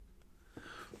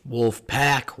Wolf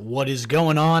Pack, what is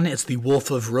going on? It's the Wolf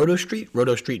of Roto Street,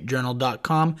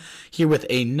 rotostreetjournal.com, here with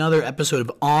another episode of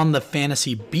On the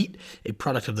Fantasy Beat, a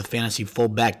product of the Fantasy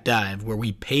Fullback Dive, where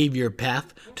we pave your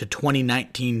path to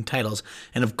 2019 titles.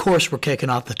 And of course, we're kicking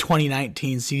off the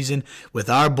 2019 season with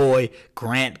our boy,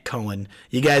 Grant Cohen.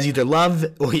 You guys either love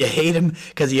or you hate him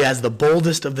because he has the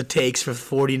boldest of the takes for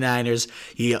 49ers.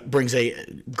 He brings a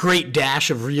great dash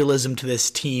of realism to this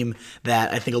team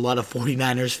that I think a lot of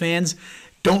 49ers fans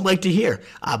don't like to hear.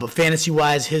 But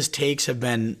fantasy-wise, his takes have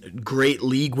been great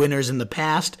league winners in the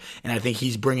past, and I think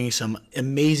he's bringing some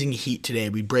amazing heat today.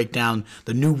 We break down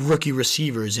the new rookie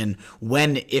receivers and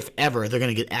when, if ever, they're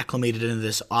going to get acclimated into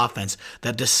this offense.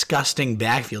 That disgusting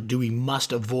backfield. Do we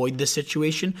must avoid this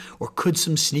situation, or could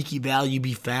some sneaky value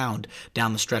be found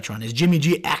down the stretch run? Is Jimmy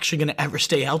G actually going to ever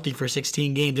stay healthy for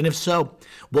 16 games? And if so,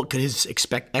 what could his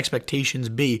expectations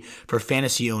be for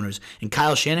fantasy owners? And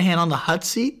Kyle Shanahan on the hot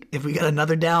seat if we got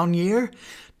another down year?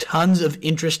 Tons of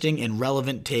interesting and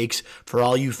relevant takes for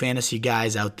all you fantasy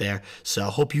guys out there. So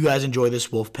hope you guys enjoy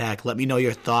this Wolf Pack. Let me know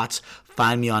your thoughts.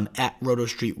 Find me on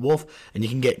 @RotoStreetWolf, and you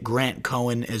can get Grant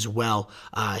Cohen as well.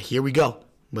 Here we go.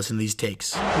 Listen to these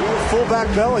takes.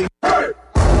 Fullback belly. 3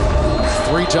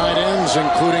 tight ends,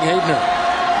 including Hayden.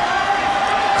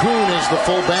 Kuhn is the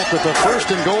fullback with the first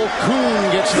and goal.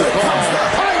 Kuhn gets the call.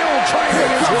 Pyle trying to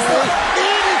get his way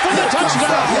in for the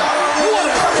touchdown. What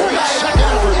a great second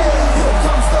effort. Here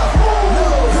comes the.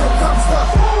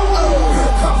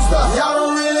 Y'all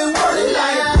don't really want it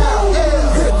like that.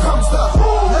 Here comes the.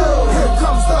 Here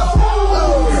comes the.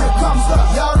 Here comes the.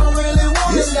 Y'all don't really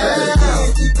want it like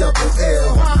that.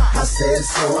 E-double-L. I said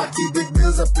so. I keep big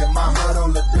bills up in my hood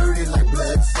on the dirty like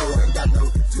blood. So ain't got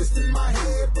no twist in my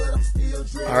head, but I'm still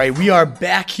dreaming. All right, we are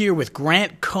back here with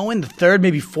Grant Cohen, the third,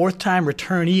 maybe fourth time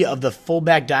returnee of the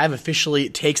Fullback Dive. Officially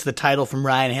takes the title from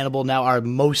Ryan Hannibal, now our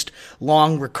most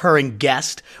long recurring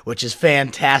guest, which is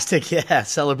fantastic. Yeah,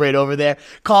 celebrate over there.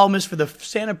 Columnist for the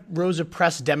Santa Rosa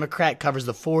Press Democrat, covers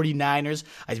the 49ers.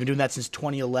 He's been doing that since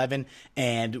 2011,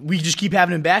 and we just keep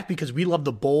having him back because we love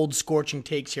the bold, scorching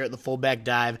takes here at the Fullback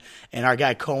Dive, and our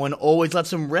guy Cohen always lets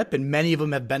them rip, and many of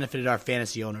them have benefited our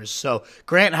fantasy owners. So,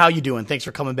 Grant, how you doing? Thanks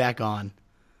for coming back on.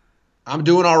 I'm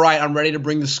doing all right. I'm ready to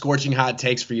bring the scorching hot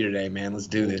takes for you today, man. Let's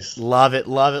do this. Love it,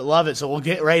 love it, love it. So we'll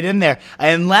get right in there.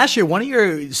 And last year, one of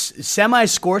your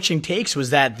semi-scorching takes was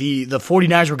that the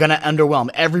 49ers were going to underwhelm.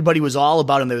 Everybody was all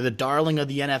about them. They were the darling of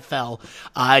the NFL.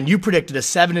 And you predicted a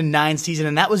 7-9 season,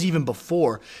 and that was even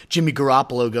before Jimmy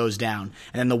Garoppolo goes down.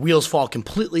 And then the wheels fall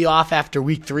completely off after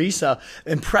week 3. So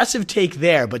impressive take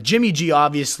there. But Jimmy G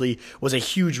obviously was a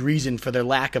huge reason for their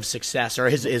lack of success, or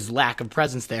his lack of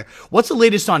presence there. What's the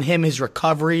latest on him, his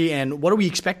recovery, and what are we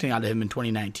expecting out of him in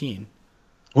 2019?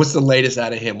 What's the latest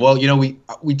out of him? Well,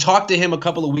 we talked to him a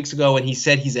couple of weeks ago, and he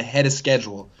said he's ahead of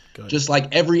schedule, just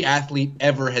like every athlete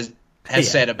ever has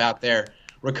said about their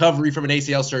recovery from an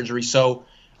ACL surgery. So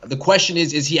the question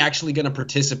is he actually going to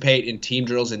participate in team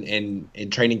drills and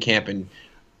in training camp? And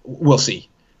we'll see.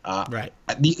 Right.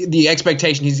 The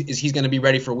expectation is he's going to be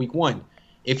ready for week 1.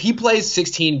 If he plays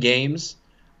 16 games,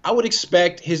 I would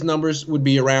expect his numbers would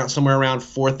be somewhere around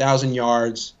 4,000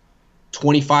 yards,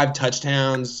 25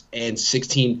 touchdowns, and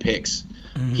 16 picks.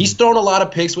 Mm-hmm. He's thrown a lot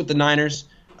of picks with the Niners.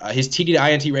 His TD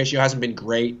to INT ratio hasn't been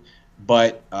great,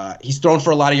 but he's thrown for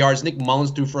a lot of yards. Nick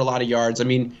Mullins threw for a lot of yards. I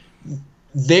mean,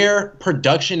 their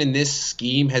production in this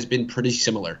scheme has been pretty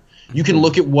similar. You can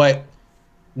look at what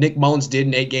Nick Mullins did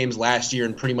in 8 games last year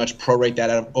and pretty much prorate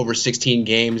that out of over 16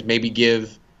 games, maybe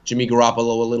give Jimmy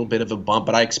Garoppolo a little bit of a bump,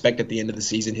 but I expect at the end of the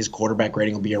season his quarterback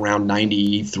rating will be around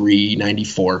 93,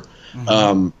 94.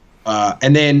 Mm-hmm.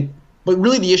 But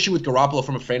really the issue with Garoppolo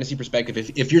from a fantasy perspective,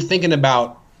 if you're thinking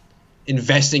about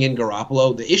investing in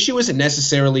Garoppolo, the issue isn't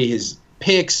necessarily his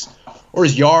picks or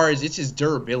his yards, it's his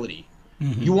durability.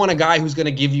 Mm-hmm. You want a guy who's going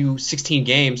to give you 16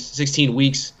 games, 16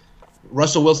 weeks.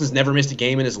 Russell Wilson's never missed a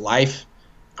game in his life.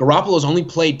 Garoppolo's only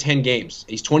played 10 games.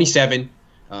 He's 27.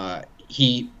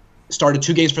 He started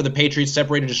 2 games for the Patriots,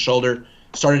 separated his shoulder,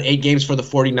 started 8 games for the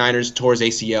 49ers, tore his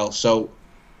ACL. So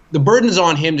the burden is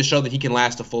on him to show that he can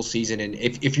last a full season. And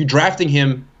if you're drafting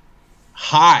him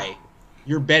high,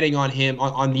 you're betting on him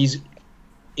on these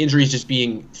injuries just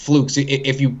being flukes.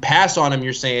 If you pass on him,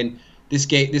 you're saying this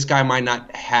guy might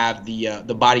not have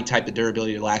the body type, the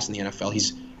durability to last in the NFL.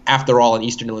 He's, after all, an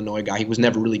Eastern Illinois guy. He was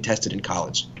never really tested in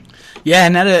college. Yeah,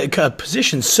 and at a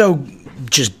position so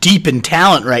just deep in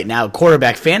talent right now,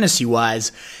 quarterback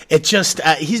fantasy-wise. It just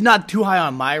he's not too high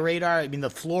on my radar. I mean, the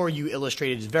floor you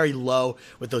illustrated is very low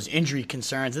with those injury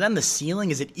concerns. And then the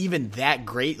ceiling, is it even that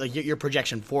great? Like your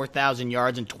projection, 4,000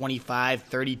 yards and 25,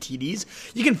 30 TDs.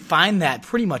 You can find that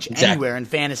pretty much anywhere in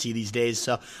fantasy these days.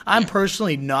 So I'm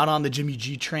personally not on the Jimmy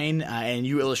G train, and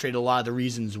you illustrated a lot of the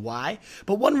reasons why.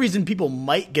 But one reason people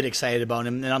might get excited about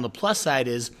him, and on the plus side,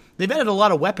 is they've added a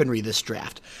lot of weaponry this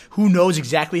draft. Who knows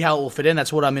exactly how it will fit in?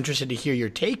 That's what I'm interested to hear your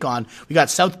take on. We got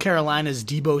South Carolina's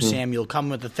Deebo Samuel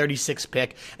coming with the 36th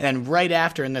pick, and then right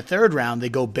after in the third round, they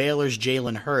go Baylor's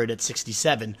Jalen Hurd at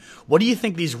 67. What do you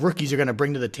think these rookies are going to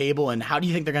bring to the table, and how do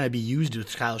you think they're going to be used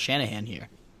with Kyle Shanahan here?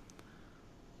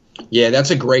 Yeah,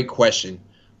 that's a great question.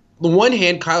 On the one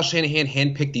hand, Kyle Shanahan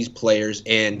handpicked these players,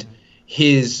 and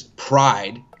his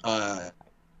pride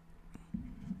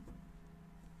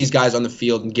these guys on the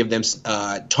field and give them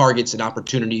targets and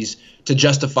opportunities to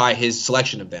justify his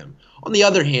selection of them. On the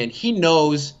other hand, he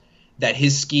knows that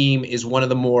his scheme is one of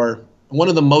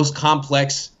the most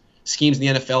complex schemes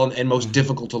in the NFL and most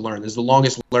difficult to learn. There's the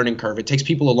longest learning curve. It takes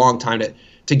people a long time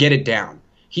to get it down.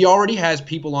 He already has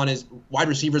people on his wide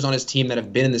receivers on his team that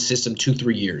have been in the system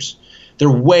 2-3 years. They're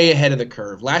way ahead of the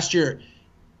curve. Last year,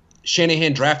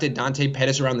 Shanahan drafted Dante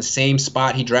Pettis around the same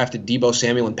spot he drafted Deebo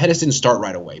Samuel, and Pettis didn't start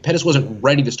right away. Pettis wasn't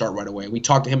ready to start right away. We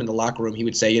talked to him in the locker room. He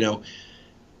would say,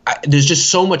 there's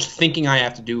just so much thinking I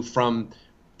have to do from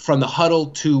the huddle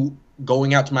to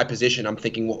going out to my position. I'm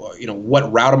thinking,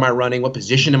 what route am I running? What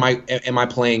position am I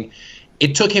playing?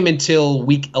 It took him until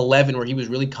week 11 where he was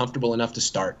really comfortable enough to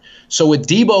start. So with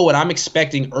Deebo, what I'm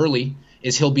expecting early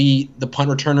is he'll be the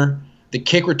punt returner, the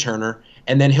kick returner,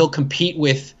 and then he'll compete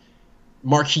with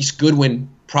Marquise Goodwin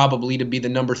probably to be the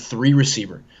number 3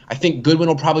 receiver. I think Goodwin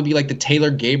will probably be like the Taylor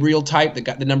Gabriel type,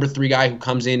 the number 3 guy who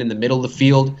comes in the middle of the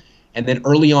field. And then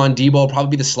early on, Deebo will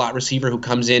probably be the slot receiver who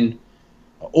comes in,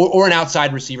 or an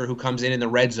outside receiver who comes in the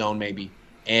red zone maybe,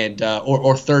 and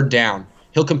or third down.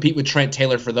 He'll compete with Trent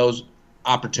Taylor for those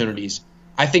opportunities.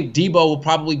 I think Deebo will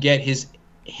probably get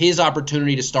his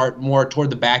opportunity to start more toward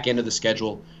the back end of the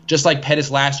schedule, just like Pettis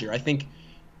last year. I think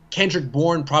Kendrick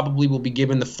Bourne probably will be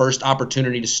given the first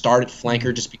opportunity to start at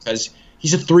flanker just because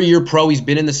he's a 3-year pro. He's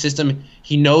been in the system.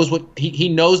 He knows he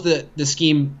knows the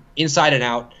scheme inside and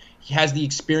out. He has the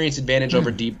experience advantage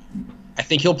over Deebo. I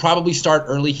think he'll probably start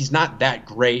early. He's not that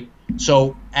great.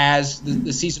 So as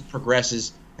the season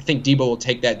progresses, I think Deebo will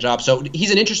take that job. So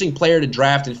he's an interesting player to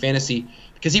draft in fantasy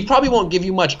because he probably won't give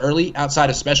you much early outside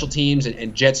of special teams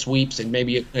and jet sweeps and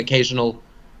maybe an occasional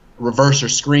reverse or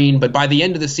screen. But by the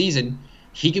end of the season,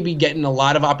 he could be getting a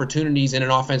lot of opportunities in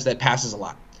an offense that passes a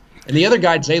lot. And the other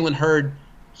guy, Jalen Hurd,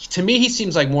 to me, he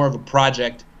seems like more of a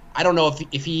project. I don't know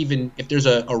if there's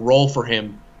a role for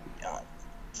him.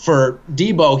 For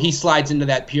Deebo, he slides into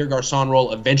that Pierre Garçon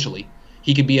role eventually.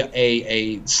 He could be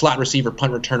a slot receiver,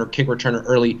 punt returner, kick returner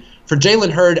early. For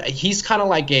Jalen Hurd, he's kind of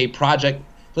like a project.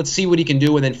 Let's see what he can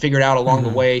do and then figure it out along the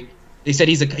way. They said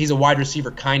he's a wide receiver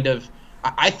kind of.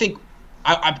 I think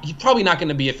he's probably not going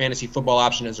to be a fantasy football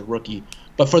option as a rookie.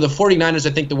 But for the 49ers, I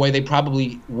think the way they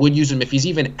probably would use him if he's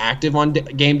even active on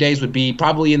game days would be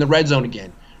probably in the red zone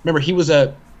again. Remember, he's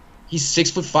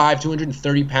 6'5",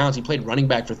 230 pounds. He played running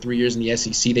back for 3 years in the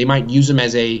SEC. They might use him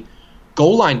as a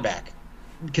goal line back,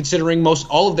 considering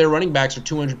all of their running backs are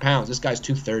 200 pounds. This guy's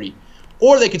 230.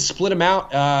 Or they could split him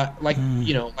out like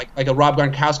a Rob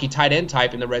Gronkowski tight end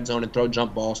type in the red zone and throw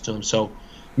jump balls to him. So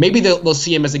maybe they'll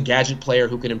see him as a gadget player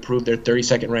who can improve their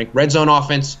 32nd ranked red zone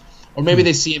offense. Or maybe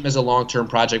they see him as a long-term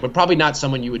project, but probably not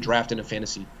someone you would draft in a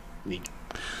fantasy league.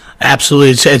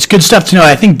 Absolutely. It's good stuff to know.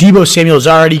 I think Deebo Samuel is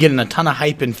already getting a ton of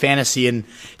hype in fantasy, and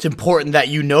it's important that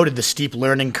you noted the steep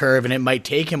learning curve, and it might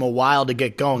take him a while to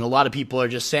get going. A lot of people are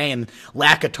just saying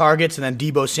lack of targets, and then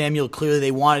Deebo Samuel, clearly they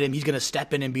wanted him. He's going to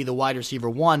step in and be the wide receiver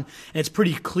 1, and it's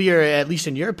pretty clear, at least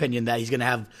in your opinion, that he's going to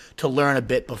have to learn a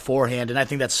bit beforehand, and I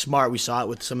think that's smart. We saw it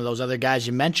with some of those other guys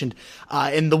you mentioned.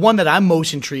 And the one that I'm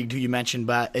most intrigued who you mentioned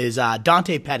is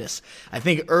Dante Pettis. I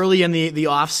think early in the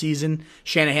offseason,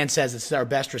 Shanahan says this is our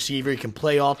best receiver. He can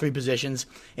play all 3 positions,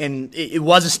 and it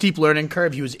was a steep learning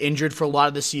curve. He was injured for a lot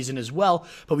of the season as well,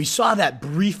 but we saw that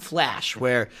brief flash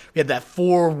where we had that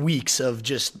 4 weeks of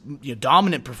just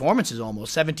dominant performances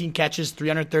almost. 17 catches,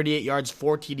 338 yards,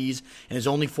 4 TDs, and his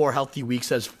only 4 healthy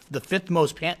weeks as the 5th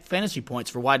most fantasy points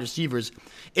for wide receivers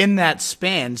in that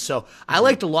span. So I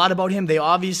liked a lot about him. They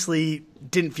obviously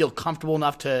didn't feel comfortable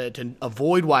enough to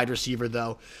avoid wide receiver,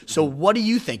 though. So what do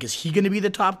you think? Is he going to be the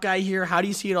top guy here? How do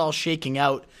you see it all shaking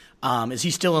out? Is he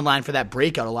still in line for that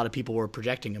breakout a lot of people were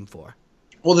projecting him for?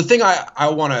 Well, the thing I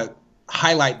want to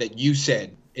highlight that you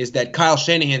said is that Kyle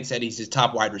Shanahan said he's his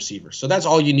top wide receiver. So that's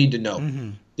all you need to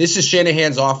know. This is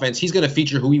Shanahan's offense. He's going to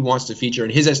feature who he wants to feature. In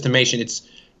his estimation, it's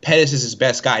Pettis is his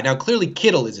best guy. Now, clearly,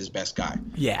 Kittle is his best guy.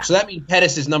 Yeah. So that means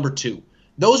Pettis is number 2.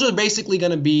 Those are basically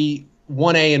going to be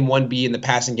 1A and 1B in the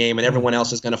passing game, and everyone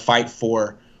else is going to fight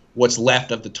for what's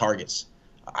left of the targets.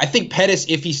 I think Pettis,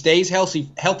 if he stays healthy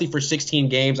for 16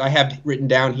 games, I have written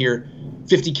down here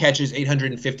 50 catches,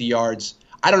 850 yards.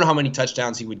 I don't know how many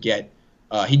touchdowns he would get.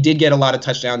 He did get a lot of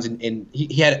touchdowns, and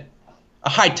he had a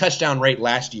high touchdown rate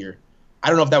last year. I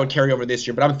don't know if that would carry over this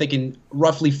year, but I'm thinking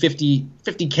roughly 50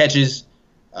 catches,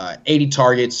 80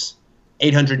 targets,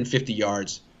 850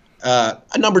 yards. A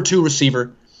number 2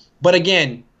 receiver. But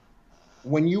again,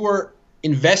 when you are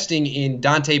investing in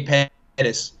Dante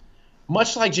Pettis,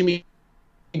 much like Jimmy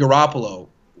Garoppolo,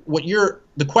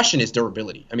 the question is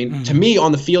durability. I mean, to me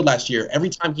on the field last year, every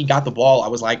time he got the ball, I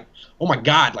was like, oh my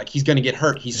God, like he's going to get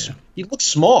hurt. He looks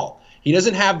small. He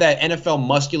doesn't have that NFL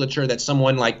musculature that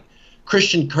someone like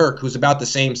Christian Kirk, who's about the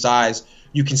same size,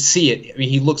 you can see it. I mean,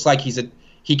 he looks like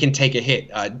he can take a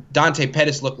hit. Dante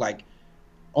Pettis looked like,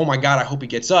 oh my God, I hope he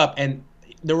gets up. And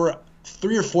there were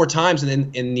 3 or 4 times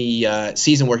in the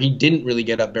season where he didn't really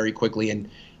get up very quickly, and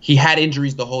he had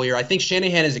injuries the whole year. I think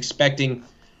Shanahan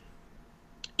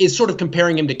is sort of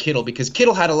comparing him to Kittle, because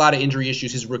Kittle had a lot of injury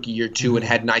issues his rookie year too, and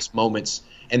had nice moments,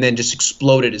 and then just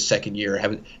exploded his second year,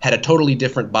 had a totally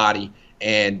different body,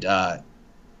 and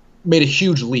made a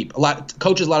huge leap.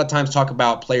 Coaches a lot of times talk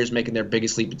about players making their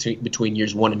biggest leap between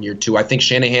years 1 and year 2. I think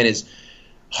Shanahan is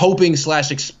hoping /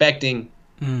 expecting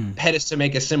Pettis to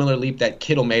make a similar leap that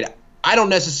Kittle made. I don't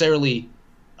necessarily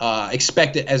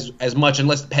expect it as much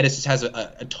unless Pettis has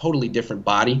a totally different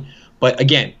body. But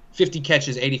again, 50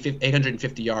 catches,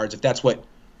 850 yards. If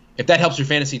that helps your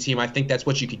fantasy team, I think that's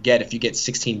what you could get if you get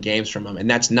 16 games from him, and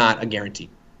that's not a guarantee.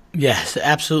 Yes,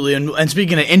 absolutely. And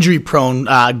speaking of injury-prone,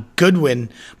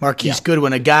 Marquise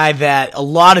Goodwin, a guy that a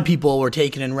lot of people were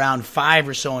taking in round 5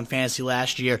 or so in fantasy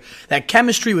last year. That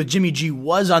chemistry with Jimmy G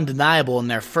was undeniable in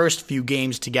their first few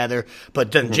games together,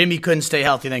 but then Jimmy couldn't stay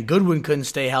healthy, then Goodwin couldn't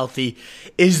stay healthy.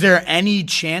 Is there any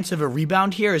chance of a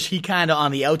rebound here? Is he kind of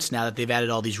on the outs now that they've added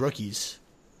all these rookies?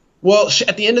 Well,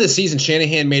 at the end of the season,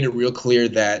 Shanahan made it real clear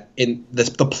that in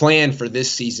the plan for this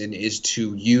season is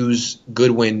to use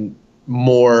Goodwin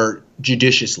more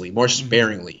judiciously, more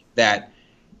sparingly, that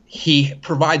he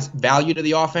provides value to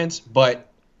the offense, but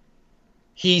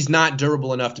he's not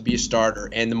durable enough to be a starter.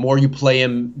 And the more you play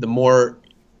him, the more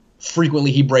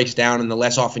frequently he breaks down and the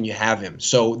less often you have him.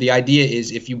 So the idea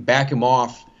is if you back him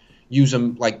off, use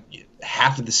him like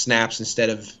half of the snaps instead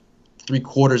of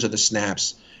 3/4 of the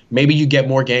snaps, maybe you get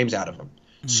more games out of him.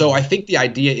 So I think the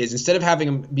idea is instead of having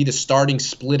him be the starting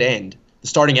split end, the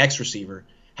starting X receiver,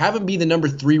 have him be the number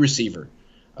 3 receiver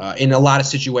in a lot of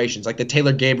situations, like the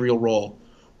Taylor Gabriel role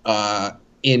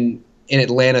in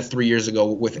Atlanta 3 years ago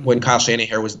when Kyle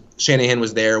Shanahan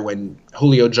was there, when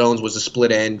Julio Jones was the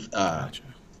split end.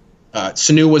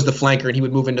 Sanu was the flanker, and he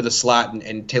would move into the slot,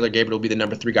 and Taylor Gabriel would be the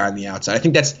number 3 guy on the outside. I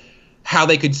think that's how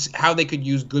they could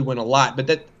use Goodwin a lot. But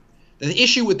the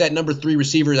issue with that number 3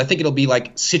 receiver is I think it'll be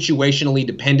like situationally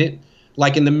dependent.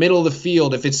 Like in the middle of the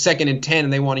field, if it's 2nd and 10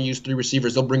 and they want to use 3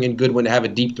 receivers, they'll bring in Goodwin to have a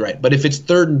deep threat. But if it's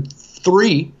 3rd and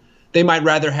 3, they might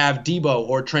rather have Debo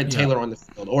or Trent Taylor on the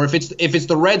field. Or if it's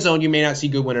the red zone, you may not see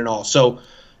Goodwin at all. So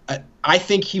I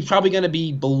think he's probably going to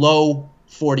be below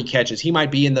 40 catches. He might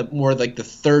be in the more like the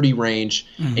 30 range,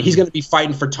 and he's going to be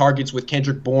fighting for targets with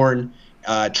Kendrick Bourne,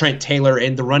 Trent Taylor,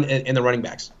 and the running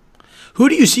backs. Who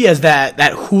do you see as that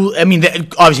Julio? I mean,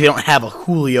 obviously they don't have a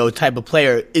Julio type of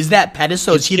player. Is that Pettis?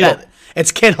 So is he that?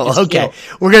 It's Kittle. It's okay. Kittle.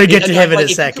 We're going to get to him in a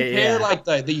second. If you compare like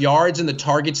the yards and the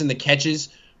targets and the catches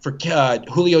for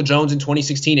Julio Jones in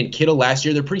 2016 and Kittle last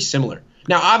year, they're pretty similar.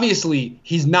 Now, obviously,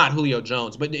 he's not Julio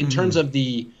Jones, but in terms of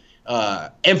the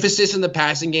emphasis in the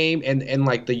passing game and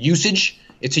like the usage,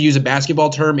 to use a basketball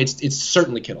term, it's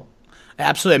certainly Kittle.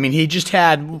 Absolutely. I mean, he just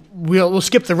had. We'll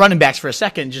skip the running backs for a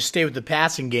second and just stay with the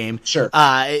passing game. Sure.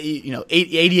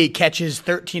 88 catches,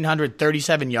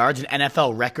 1,337 yards, an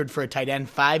NFL record for a tight end.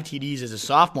 5 TDs as a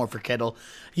sophomore for Kittle.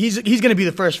 He's going to be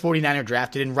the first 49er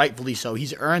drafted, and rightfully so.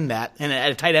 He's earned that, and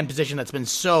at a tight end position that's been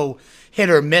so hit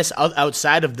or miss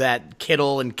outside of that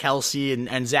Kittle and Kelsey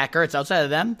and Zach Ertz. Outside of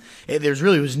them, there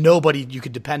was nobody you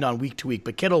could depend on week to week.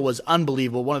 But Kittle was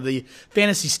unbelievable. One of the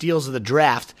fantasy steals of the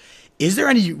draft. Is there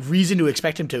any reason to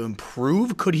expect him to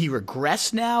improve? Could he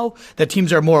regress now that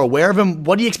teams are more aware of him?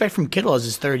 What do you expect from Kittle as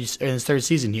his third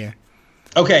season here?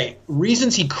 Okay,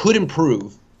 reasons he could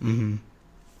improve.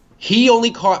 He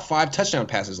only caught 5 touchdown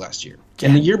passes last year.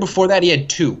 And the year before that, he had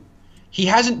 2. he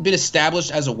hasn't been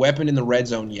established as a weapon in the red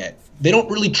zone yet. They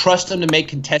don't really trust him to make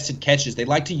contested catches. They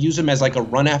like to use him as like a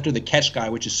run after the catch guy,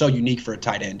 which is so unique for a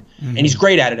tight end. And he's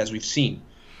great at it, as we've seen.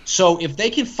 So if they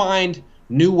can find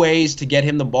new ways to get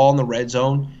him the ball in the red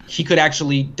zone, he could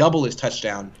actually double his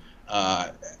touchdown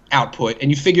output. And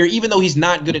you figure, even though he's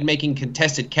not good at making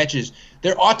contested catches,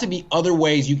 there ought to be other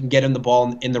ways you can get him the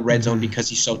ball in the red zone because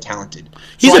he's so talented.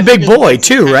 He's a big boy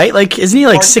too, right? Like, isn't he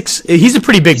like 6? He's a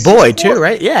pretty big boy too,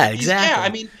 right? Yeah, exactly. Yeah, I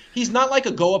mean, he's not like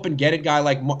a go up and get it guy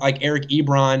like Eric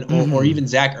Ebron or even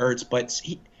Zach Ertz, but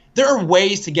there are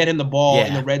ways to get him the ball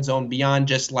in the red zone beyond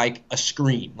just like a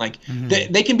screen. Like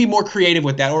they can be more creative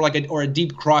with that, or a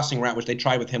deep crossing route, which they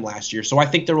tried with him last year. So I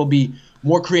think there will be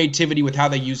more creativity with how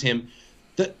they use him.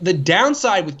 The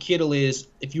downside with Kittle is,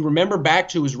 if you remember back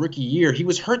to his rookie year, he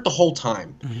was hurt the whole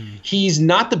time. He's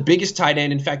not the biggest tight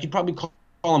end. In fact, you'd probably call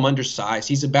him undersized.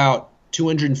 He's about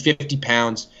 250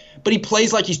 pounds, but he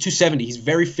plays like he's 270. He's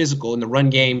very physical in the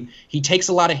run game. He takes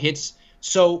a lot of hits.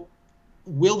 So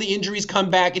will the injuries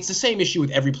come back? It's the same issue with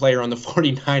every player on the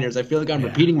 49ers. I feel like I'm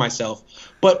repeating myself.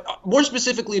 But more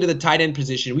specifically to the tight end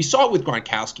position, we saw it with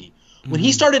Gronkowski. When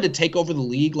he started to take over the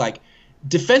league, like,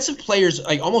 defensive players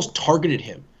like almost targeted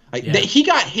him. He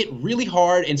got hit really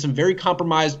hard in some very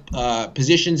compromised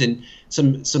positions and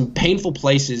some painful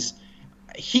places.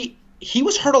 He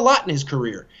was hurt a lot in his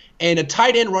career. And a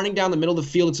tight end running down the middle of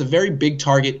the field, it's a very big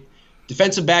target.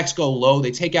 Defensive backs go low. They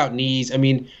take out knees. I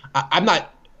mean, I'm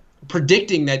not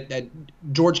predicting that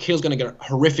George Kittle's going to get a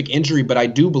horrific injury, but I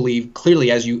do believe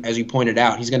clearly, as you pointed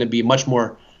out, he's going to be much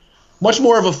more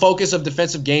of a focus of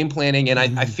defensive game planning. And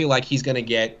I feel like he's going to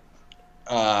get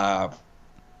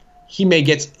he may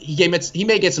get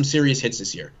some serious hits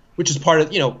this year, which is part of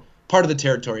the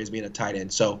territory as being a tight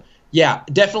end. So yeah,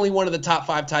 definitely one of the top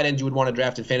 5 tight ends you would want to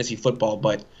draft in fantasy football,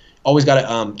 but always got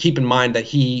to keep in mind that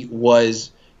he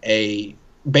was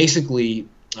basically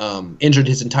injured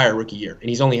his entire rookie year, and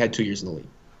he's only had 2 years in the league.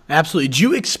 Absolutely. Do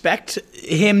you expect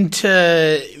him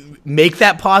to make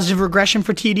that positive regression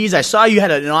for TDs? I saw you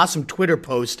had an awesome Twitter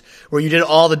post where you did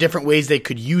all the different ways they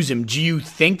could use him. Do you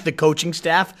think the coaching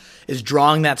staff is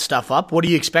drawing that stuff up? What do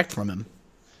you expect from him?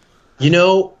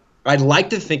 I'd like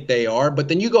to think they are, but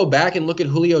then you go back and look at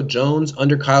Julio Jones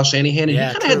under Kyle Shanahan, and he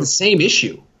kind of had the same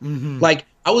issue. Like,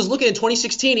 I was looking at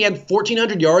 2016, he had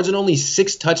 1,400 yards and only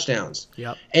 6 touchdowns.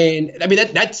 Yep. And I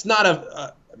mean, that's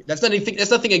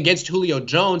nothing against Julio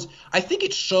Jones. I think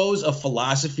it shows a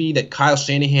philosophy that Kyle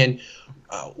Shanahan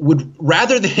would,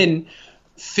 rather than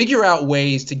figure out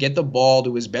ways to get the ball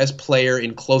to his best player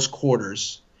in close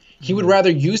quarters, he would rather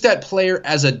use that player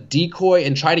as a decoy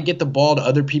and try to get the ball to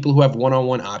other people who have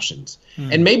one-on-one options.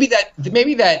 And maybe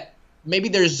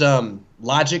there's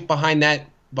logic behind that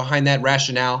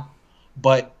rationale.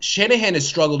 But Shanahan has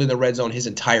struggled in the red zone his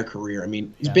entire career. I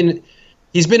mean, he's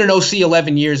been an OC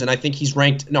 11 years, and I think he's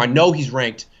ranked. No, I know he's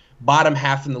ranked bottom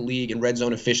half in the league in red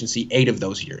zone efficiency 8 of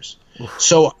those years.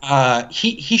 So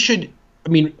he should. I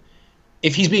mean,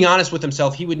 if he's being honest with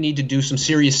himself, he would need to do some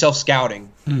serious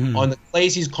self-scouting on the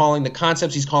plays he's calling, the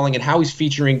concepts he's calling, and how he's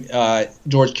featuring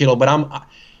George Kittle. But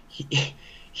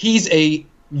he's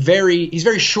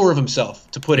very sure of himself,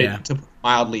 to put it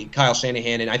mildly, Kyle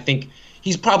Shanahan, and I think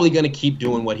he's probably going to keep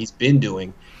doing what he's been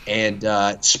doing and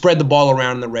spread the ball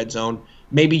around in the red zone.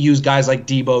 Maybe use guys like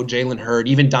Debo, Jalen Hurd,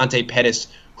 even Dante Pettis,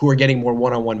 who are getting more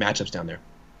one-on-one matchups down there.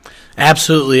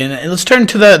 Absolutely. And let's turn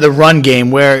to the run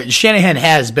game, where Shanahan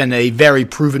has been a very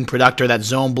proven productor, that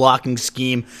zone blocking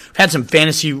scheme. We've had some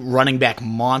fantasy running back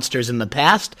monsters in the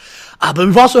past, but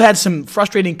we've also had some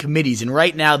frustrating committees, and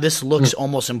right now this looks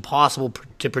almost impossible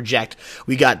to project.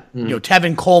 We got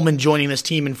Tevin Coleman joining this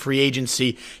team in free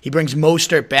agency. He brings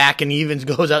Mostert back, and he even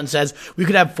goes out and says we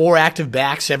could have 4 active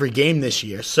backs every game this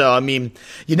year. So, I mean,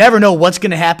 you never know what's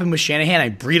going to happen with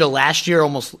Shanahan. Breida last year,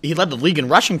 he led the league in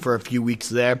rushing for a few weeks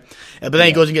there. But then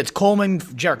he goes and gets Coleman.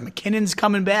 Jerick McKinnon's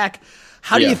coming back.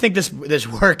 How do you think this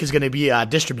work is going to be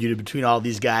distributed between all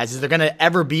these guys? Is there going to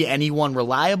ever be anyone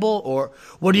reliable, or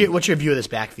what's your view of this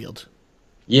backfield?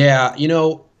 Yeah,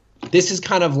 this is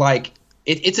kind of like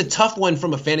it's a tough one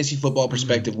from a fantasy football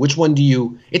perspective. Which one do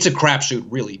you? It's a crapshoot,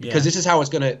 really, because this is how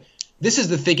it's gonna. This is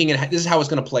the thinking, and this is how it's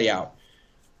gonna play out.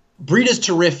 Breida's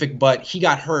terrific, but he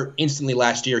got hurt instantly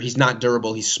last year. He's not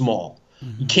durable. He's small.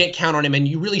 You can't count on him, and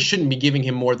you really shouldn't be giving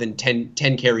him more than 10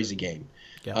 carries a game.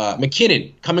 Yeah.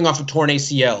 McKinnon, coming off a torn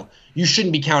ACL, you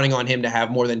shouldn't be counting on him to have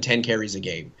more than 10 carries a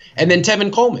game. And then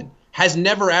Tevin Coleman has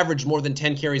never averaged more than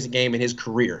 10 carries a game in his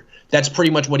career. That's pretty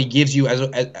much what he gives you.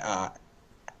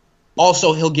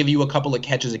 Also, he'll give you a couple of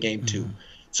catches a game, too.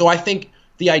 So I think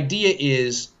the idea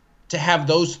is to have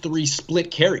those 3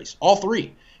 split carries, all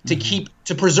 3,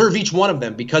 to preserve each one of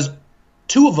them, because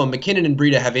two of them, McKinnon and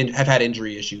Breida, have had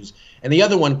injury issues. And the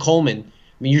other one, Coleman, I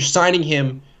mean, you're signing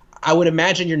him. I would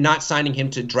imagine you're not signing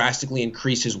him to drastically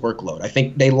increase his workload. I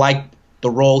think they like the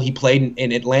role he played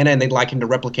in Atlanta, and they'd like him to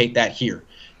replicate that here.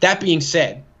 That being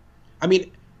said, I mean,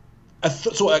 a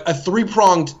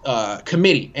three-pronged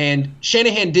committee. And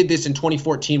Shanahan did this in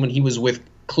 2014 when he was with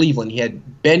Cleveland. He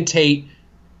had Ben Tate,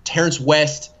 Terrence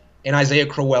West, and Isaiah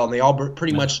Crowell, and they all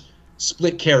pretty much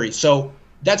split carries. So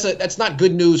that's not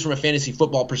good news from a fantasy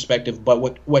football perspective. But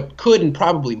what could and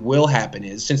probably will happen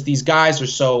is, since these guys are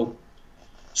so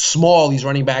small, these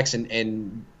running backs,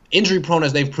 and injury-prone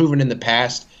as they've proven in the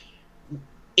past,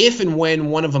 if and when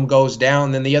one of them goes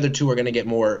down, then the other two are going to get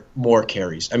more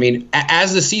carries. I mean,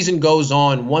 as the season goes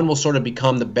on, one will sort of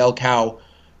become the bell cow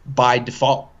by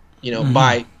default,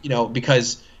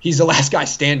 because he's the last guy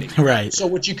standing. Right. So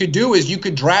what you could do is you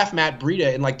could draft Matt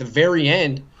Breida in like the very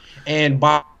end, and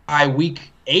by week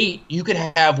 8, you could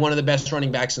have one of the best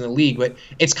running backs in the league. But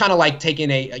it's kind of like taking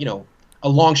a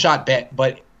long shot bet,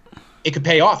 but it could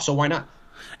pay off. So why not?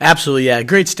 Absolutely, yeah.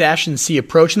 Great stash and C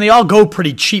approach, and they all go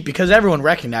pretty cheap because everyone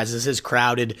recognizes this is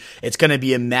crowded. It's going to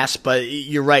be a mess, but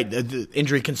you're right. The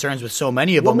injury concerns with so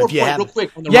many of them. One more point, real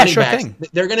quick, on the running backs. Thing.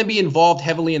 They're going to be involved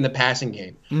heavily in the passing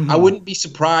game. Mm-hmm. I wouldn't be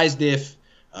surprised if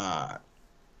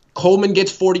Coleman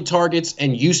gets 40 targets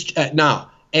and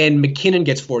McKinnon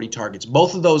gets 40 targets.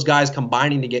 Both of those guys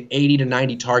combining to get 80 to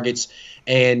 90 targets,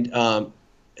 and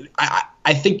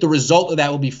I think the result of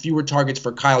that will be fewer targets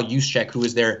for Kyle Juszczyk, who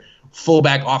is their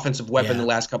fullback offensive weapon the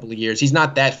last couple of years. He's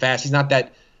not that fast. He's not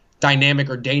that dynamic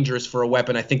or dangerous for a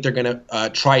weapon. I think they're going to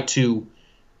try to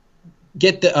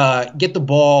get the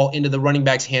ball into the running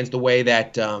back's hands the way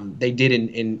that they did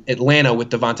in Atlanta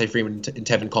with Devontae Freeman and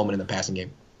Tevin Coleman in the passing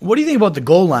game. What do you think about the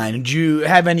goal line? Did you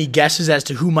have any guesses as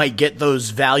to who might get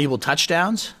those valuable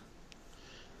touchdowns?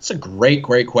 It's a great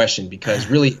question, because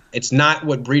really it's not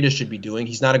what Breida should be doing.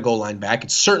 He's not a goal line back.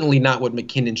 It's certainly not what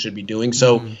McKinnon should be doing.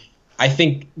 So I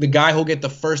think the guy who'll get the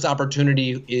first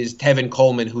opportunity is Tevin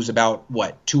Coleman, who's about,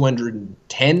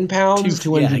 210 pounds?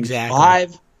 205?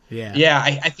 Exactly. Yeah,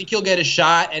 I think he'll get a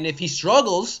shot. And if he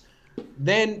struggles,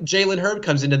 then Jalen Hurd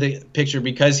comes into the picture,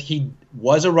 because he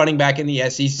was a running back in the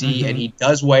SEC, and he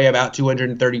does weigh about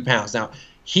 230 pounds. Now,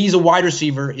 he's a wide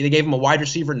receiver. They gave him a wide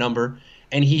receiver number,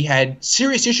 and he had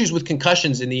serious issues with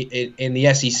concussions in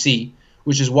the SEC,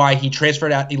 which is why he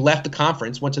transferred out. He left the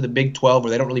conference, went to the Big 12,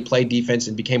 where they don't really play defense,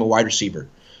 and became a wide receiver.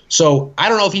 So I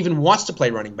don't know if he even wants to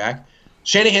play running back.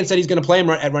 Shanahan said he's going to play him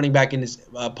at running back in his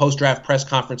post-draft press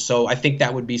conference, so I think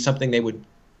that would be something they would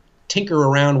tinker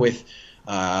around with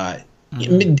midway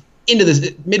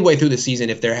through the season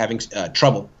if they're having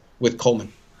trouble with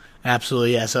Coleman.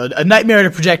 Absolutely, yeah. So a nightmare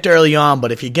to project early on,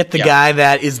 but if you get the guy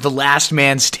that is the last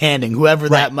man standing, whoever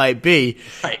that might be,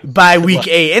 by week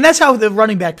 8, and that's how the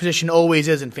running back position always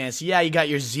is in fantasy. Yeah, you got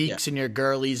your Zekes and your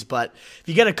Gurleys, but if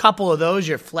you get a couple of those,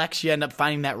 your flex, you end up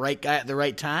finding that right guy at the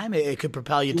right time. It could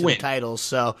propel you to the titles.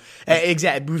 So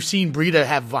exactly, we've seen Breida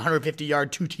have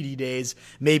 150-yard 2 TD days.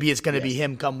 Maybe it's going to be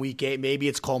him come week 8. Maybe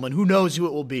it's Coleman. Who knows who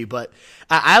it will be? But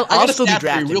I'll still be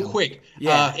drafting real quick.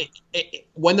 Yeah.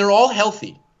 When they're all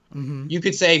healthy, you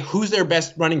could say, who's their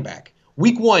best running back?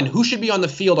 Week 1, who should be on the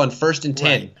field on 1st and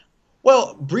 10? Right.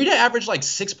 Well, Breida averaged like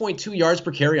 6.2 yards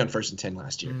per carry on 1st and 10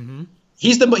 last year.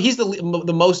 He's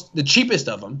the cheapest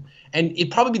of them, and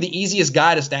it'd probably be the easiest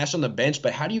guy to stash on the bench.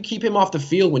 But how do you keep him off the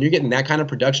field when you're getting that kind of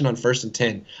production on 1st and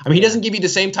 10? I mean, he doesn't give you the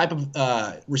same type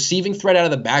of receiving threat out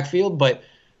of the backfield, but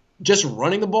just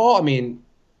running the ball, I mean,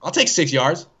 I'll take 6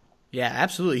 yards. Yeah,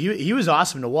 absolutely. He was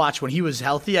awesome to watch when he was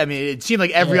healthy. I mean, it seemed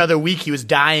like every other week he was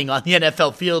dying on the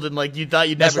NFL field, and like you thought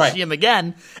you'd never see him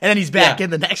again. And then he's back in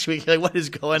the next week. You're like, what is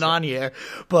going on here?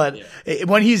 But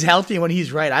when he's healthy and when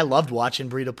he's right, I loved watching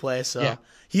Breida play. So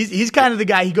he's kind of the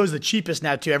guy. He goes the cheapest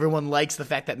now too. Everyone likes the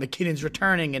fact that McKinnon's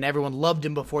returning, and everyone loved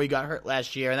him before he got hurt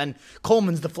last year. And then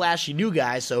Coleman's the flashy new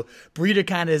guy. So Breida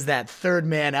kind of is that third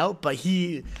man out. But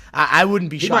I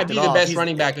wouldn't be shocked at all. He might be the best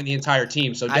running back in the entire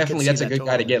team. So definitely that's a good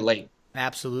guy to get late.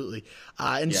 Absolutely.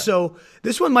 So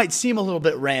this one might seem a little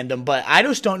bit random, but I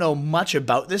just don't know much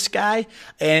about this guy.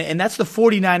 And that's the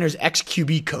 49ers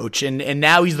ex-QB coach. And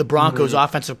now he's the Broncos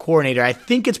offensive coordinator. I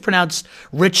think it's pronounced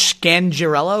Rich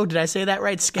Scangarello. Did I say that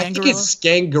right?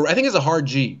 Scangarello? I think it's a hard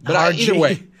G. But either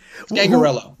way,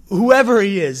 Scangarello. Whoever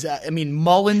he is, I mean,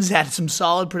 Mullins had some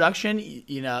solid production.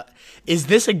 You know, is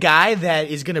this a guy that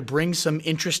is going to bring some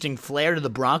interesting flair to the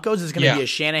Broncos? Is it going to be a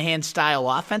Shanahan-style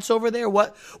offense over there?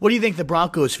 What do you think the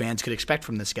Broncos fans could expect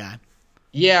from this guy?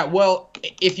 Yeah, well,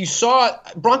 if you saw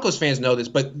 – Broncos fans know this,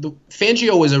 but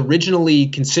Fangio was originally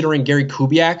considering Gary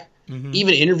Kubiak,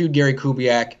 even interviewed Gary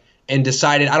Kubiak, and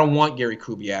decided, I don't want Gary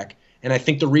Kubiak. And I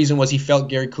think the reason was he felt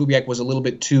Gary Kubiak was a little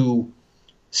bit too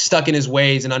stuck in his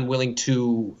ways and unwilling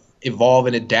to evolve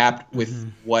and adapt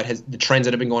with the trends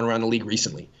that have been going around the league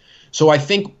recently. So I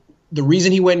think the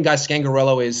reason he went and got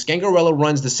Scangarello is Scangarello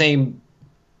runs the same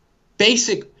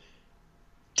basic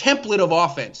template of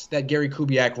offense that Gary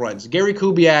Kubiak runs. Gary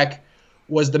Kubiak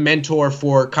was the mentor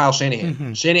for Kyle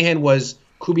Shanahan. Shanahan was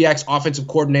Kubiak's offensive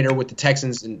coordinator with the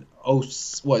Texans in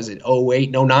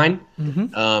 08, 09.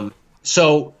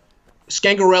 So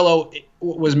Scangarello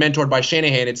was mentored by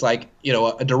Shanahan. It's like,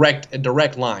 a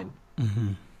direct line.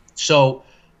 So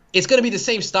it's going to be the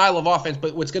same style of offense,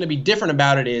 but what's going to be different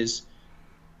about it is,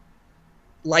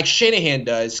 like Shanahan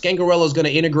does, Scangarello is going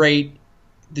to integrate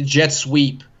the jet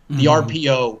sweep, the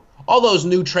RPO, all those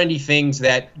new trendy things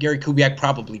that Gary Kubiak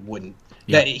probably wouldn't.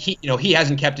 That he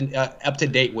hasn't kept up to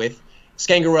date with.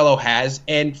 Scangarello has,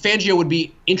 and Fangio would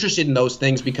be interested in those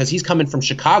things because he's coming from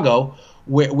Chicago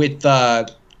with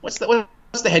what's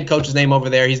the head coach's name over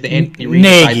there? He's the Anthony Reid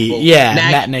Nagy, disciple.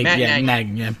 Matt Nagy,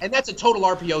 Nagy. And that's a total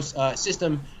RPO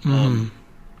system.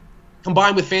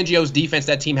 Combined with Fangio's defense,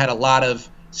 that team had a lot of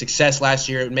success last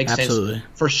year. It makes sense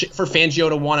for Fangio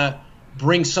to want to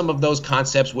bring some of those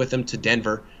concepts with him to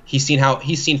Denver. He's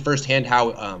seen firsthand how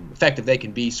effective they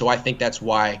can be. So I think that's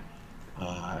why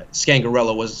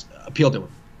Scangarello was appealed to him.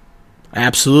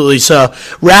 Absolutely. So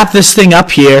wrap this thing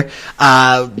up here.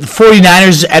 The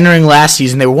 49ers entering last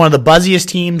season, they were one of the buzziest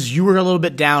teams. You were a little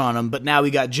bit down on them, but now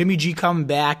we got Jimmy G coming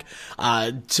back.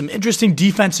 Some interesting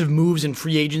defensive moves in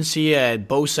free agency.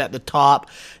 Bosa at the top.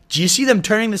 Do you see them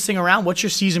turning this thing around? What's your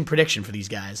season prediction for these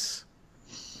guys?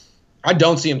 I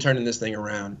don't see them turning this thing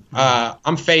around.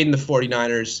 I'm fading the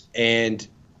 49ers, and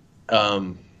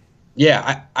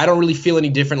I don't really feel any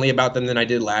differently about them than I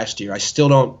did last year. I still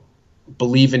don't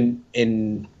believe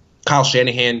in Kyle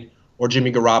Shanahan or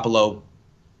Jimmy Garoppolo.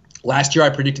 Last year I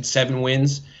predicted 7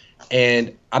 wins,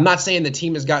 and I'm not saying the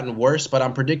team has gotten worse, but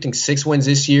I'm predicting 6 wins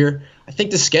this year. I think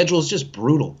the schedule is just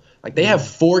brutal. Like, they have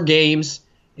 4 games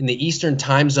in the Eastern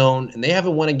time zone, and they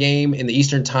haven't won a game in the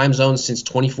Eastern time zone since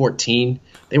 2014.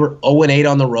 They were 0-8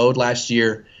 on the road last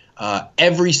year.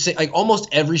 Almost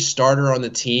every starter on the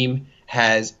team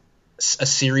has a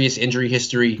serious injury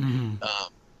history.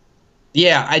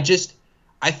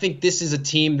 I think this is a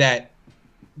team that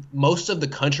most of the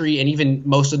country and even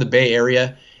most of the Bay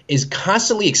Area is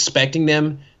constantly expecting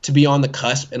them to be on the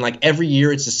cusp. And like every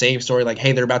year it's the same story. Like,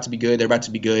 hey, they're about to be good. They're about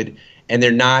to be good. And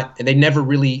they're not, and they never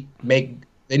really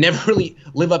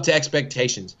live up to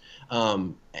expectations.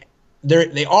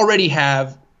 They already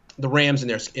have the Rams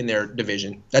in their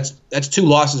division. That's 2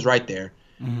 losses right there.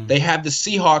 They have the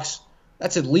Seahawks.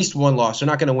 That's at least 1 loss. They're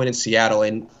not going to win in Seattle.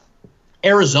 And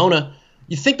Arizona,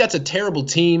 you think that's a terrible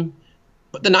team,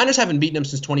 but the Niners haven't beaten them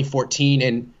since 2014,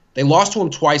 and they lost to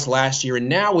them twice last year. And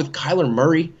now with Kyler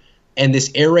Murray and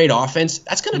this air raid offense,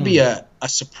 that's going to be a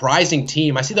surprising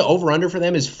team. I see the over-under for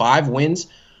them is 5 wins.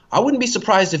 I wouldn't be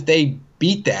surprised if they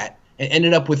beat that and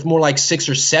ended up with more like 6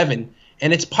 or 7.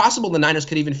 And it's possible the Niners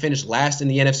could even finish last in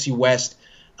the NFC West.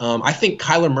 I think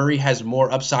Kyler Murray has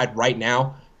more upside right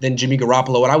now than Jimmy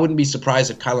Garoppolo, and I wouldn't be surprised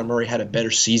if Kyler Murray had a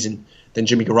better season than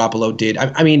Jimmy Garoppolo did.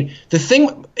 I mean,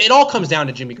 it all comes down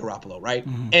to Jimmy Garoppolo, right?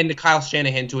 And to Kyle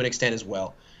Shanahan to an extent as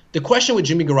well. The question with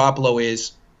Jimmy Garoppolo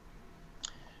is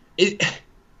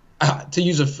to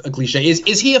use a cliche,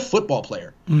 is he a football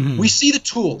player? We see the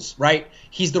tools, right?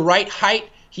 He's the right height.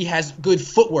 He has good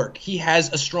footwork. He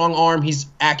has a strong arm. He's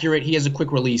accurate. He has a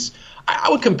quick release. I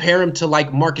would compare him to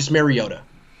like Marcus Mariota.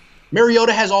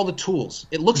 Mariota has all the tools.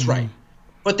 It looks right.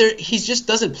 But he just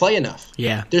doesn't play enough.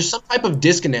 Yeah. There's some type of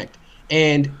disconnect.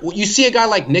 And you see a guy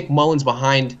like Nick Mullins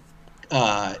behind Jimmy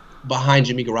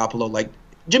Garoppolo. Like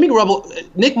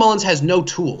Nick Mullins has no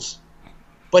tools,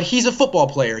 but he's a football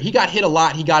player. He got hit a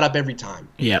lot. He got up every time.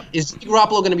 Yeah. Is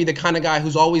Garoppolo going to be the kind of guy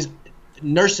who's always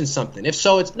nursing something? If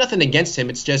so, it's nothing against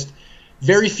him. It's just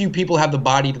very few people have the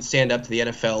body to stand up to the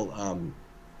NFL,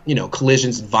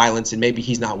 collisions and violence, and maybe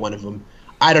he's not one of them.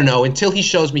 I don't know. Until he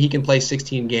shows me he can play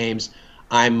 16 games,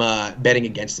 I'm betting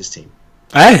against this team.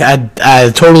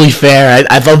 I totally fair.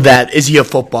 I love that. Is he a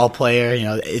football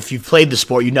player? If you've played the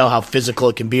sport, you know how physical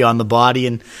it can be on the body.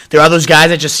 And there are those guys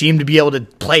that just seem to be able to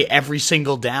play every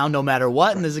single down no matter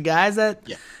what. And there's the guys that,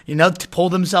 to pull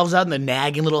themselves out in the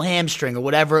nagging little hamstring or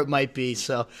whatever it might be.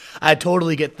 So I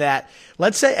totally get that.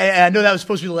 Let's say, I know that was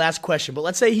supposed to be the last question, but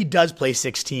let's say he does play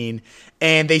 16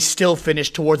 and they still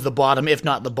finish towards the bottom, if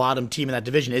not the bottom team in that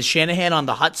division. Is Shanahan on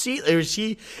the hot seat? Or is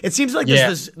he? It seems like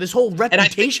there's this whole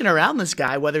reputation around this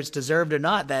guy, whether it's deserved or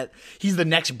not, that he's the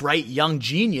next bright young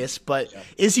genius. But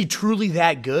is he truly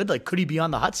that good? Like, could he be on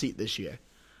the hot seat this year?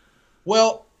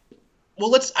 Well,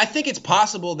 Well, I think it's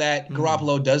possible that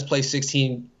Garoppolo does play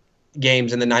 16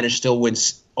 games and the Niners still win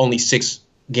only 6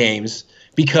 games,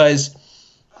 because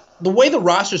the way the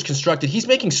roster is constructed, he's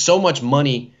making so much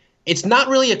money. It's not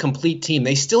really a complete team.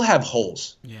 They still have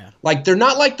holes. Yeah. Like, they're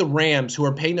not like the Rams, who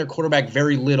are paying their quarterback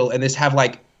very little and just have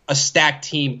like a stacked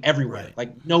team everywhere, Right.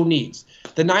 like no needs.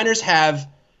 The Niners have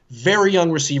very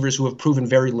young receivers who have proven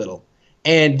very little.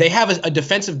 And they have a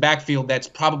defensive backfield that's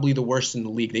probably the worst in the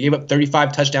league. They gave up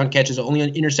 35 touchdown catches, only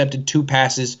intercepted 2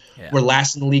 passes, were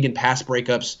last in the league in pass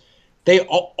breakups.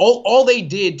 All they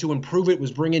did to improve it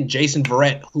was bring in Jason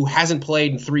Verrett, who hasn't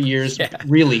played in 3 years,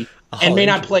 really, and may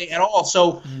not play at all.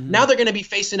 So now they're going to be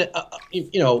facing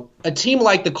a team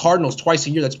like the Cardinals twice a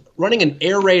year that's running an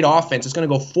air raid offense. It's going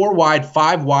to go 4 wide,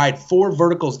 5 wide, 4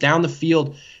 verticals down the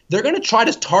field. They're going to try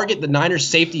to target the Niners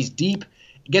safeties deep,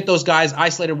 get those guys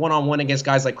isolated one-on-one against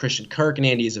guys like Christian Kirk and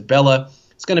Andy Isabella.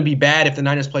 It's going to be bad if the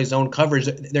Niners play zone coverage.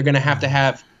 They're going to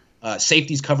have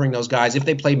safeties covering those guys. If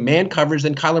they play man coverage,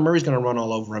 then Kyler Murray's going to run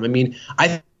all over them. I mean,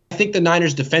 I think the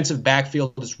Niners' defensive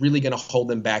backfield is really going to hold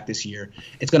them back this year.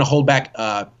 It's going to hold back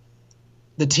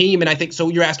the team. And I think, so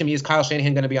you're asking me, is Kyle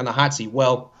Shanahan going to be on the hot seat?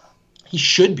 Well, he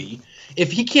should be.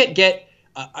 If he can't get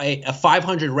a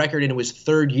 500 record into his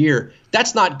 3rd year,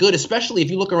 that's not good, especially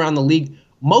if you look around the league.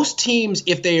 Most teams,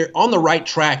 if they're on the right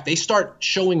track, they start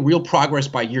showing real progress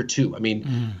by year 2. I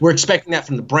mean, we're expecting that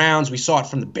from the Browns. We saw it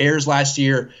from the Bears last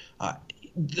year.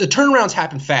 The turnarounds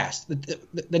happen fast.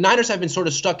 The Niners have been sort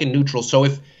of stuck in neutral. So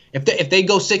if they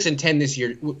go 6-10 this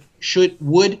year,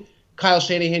 would Kyle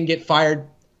Shanahan get fired?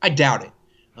 I doubt it.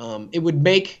 It would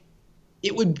make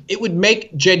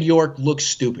Jed York look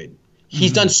stupid.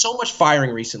 He's done so much firing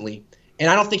recently,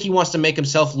 and I don't think he wants to make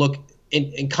himself look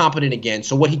incompetent again.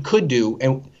 So what he could do,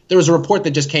 and there was a report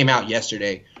that just came out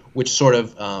yesterday, which sort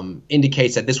of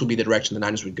indicates that this would be the direction the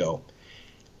Niners would go.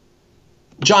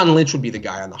 John Lynch would be the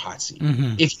guy on the hot seat.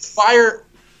 If you fire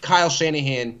Kyle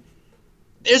Shanahan,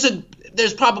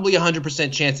 there's probably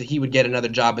 100% chance that he would get another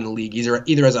job in the league,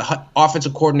 either as an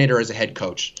offensive coordinator or as a head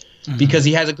coach, because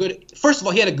he has first of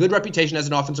all, he had a good reputation as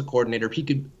an offensive coordinator.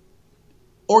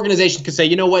 Organizations could say,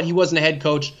 you know what, he wasn't a head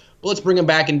coach, but let's bring him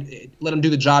back and let him do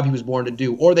the job he was born to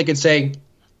do. Or they could say,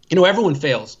 everyone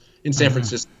fails in San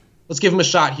Francisco. Let's give him a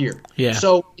shot here. Yeah.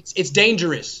 So it's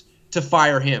dangerous to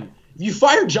fire him. If you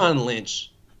fire John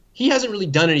Lynch, he hasn't really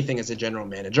done anything as a general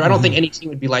manager. I don't think any team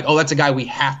would be like, oh, that's a guy we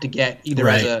have to get either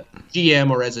as a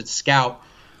GM or as a scout.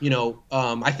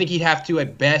 I think he'd have to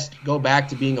at best go back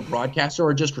to being a broadcaster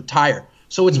or just retire.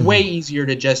 So it's way easier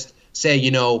to just say,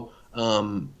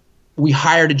 we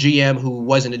hired a GM who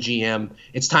wasn't a GM.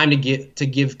 It's time to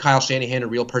give Kyle Shanahan a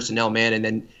real personnel man,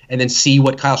 and then see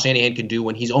what Kyle Shanahan can do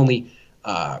when he's only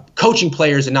coaching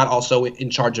players and not also in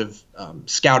charge of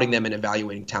scouting them and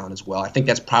evaluating talent as well. I think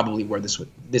that's probably where this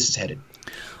is headed.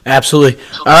 Absolutely.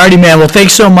 Alrighty, man. Well,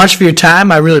 thanks so much for your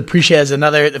time. I really appreciate it. It's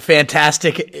another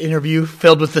fantastic interview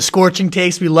filled with the scorching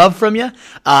takes we love from you.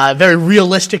 Very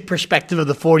realistic perspective of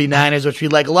the 49ers, which we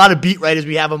like. A lot of beat writers,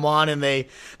 we have them on, and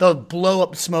they'll blow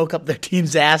up smoke up their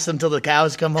team's ass until the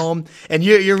cows come home. And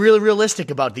you're really realistic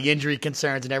about the injury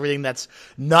concerns and everything that's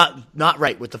not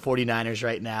right with the 49ers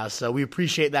right now. So we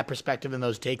appreciate that perspective and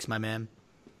those takes, my man.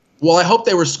 Well, I hope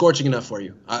they were scorching enough for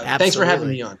you. Thanks for having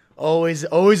me on. Always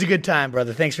a good time,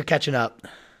 brother. Thanks for catching up.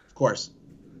 Of course.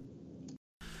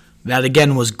 That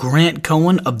again was Grant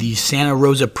Cohen of the Santa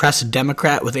Rosa Press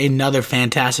Democrat with another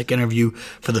fantastic interview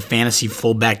for the Fantasy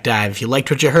Fullback Dive. If you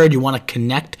liked what you heard, you want to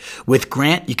connect with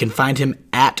Grant, you can find him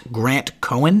at Grant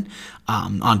Cohen.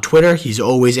 On Twitter. He's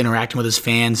always interacting with his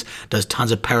fans, does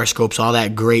tons of periscopes, all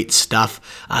that great stuff.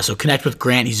 So connect with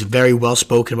Grant. He's very well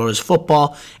spoken about his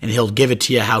football, and he'll give it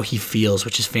to you how he feels,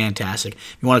 which is fantastic.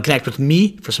 If you want to connect with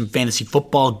me for some fantasy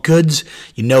football goods,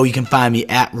 you can find me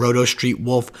at Roto Street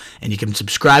Wolf, and you can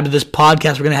subscribe to this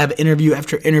podcast. We're going to have interview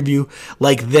after interview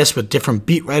like this with different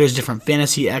beat writers, different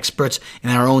fantasy experts,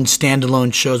 and our own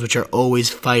standalone shows, which are always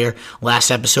fire.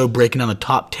 Last episode, breaking down the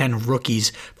top 10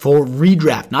 rookies for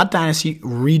redraft, not dynasty,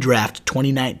 redraft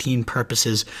 2019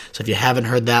 purposes. So if you haven't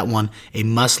heard that one, a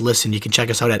must listen. You can check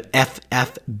us out at ffbdpod.com,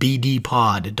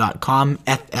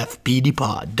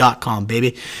 ffbdpod.com,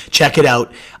 baby. Check it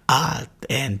out.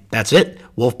 And that's it.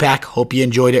 Wolfpack, hope you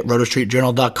enjoyed it.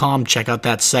 RotoStreetJournal.com. Check out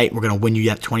that site. We're going to win you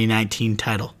that 2019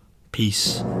 title.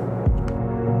 Peace.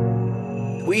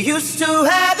 We used to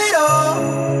have it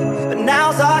all, but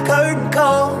now's our curtain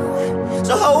call.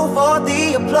 So hold for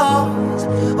the applause,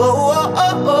 oh,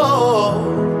 oh,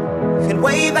 oh, and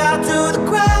wave out to the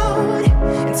crowd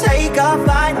and take our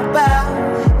final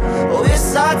bow. Oh,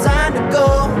 it's our time to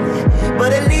go,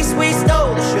 but at least we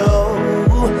stole the show.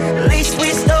 At least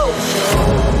we stole the show.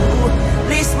 At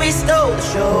least we stole stole the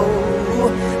show.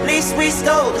 At least we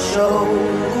stole the show.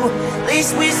 At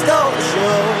least we stole the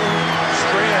show.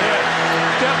 Straight ahead.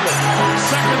 Devlin.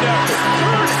 Second effort.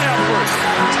 Third effort.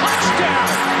 Touchdown.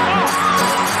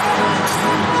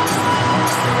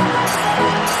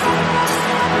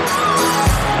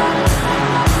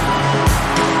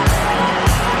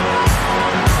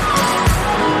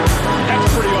 That's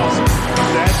pretty awesome.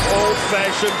 That's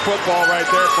old-fashioned football right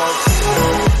there,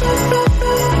 folks.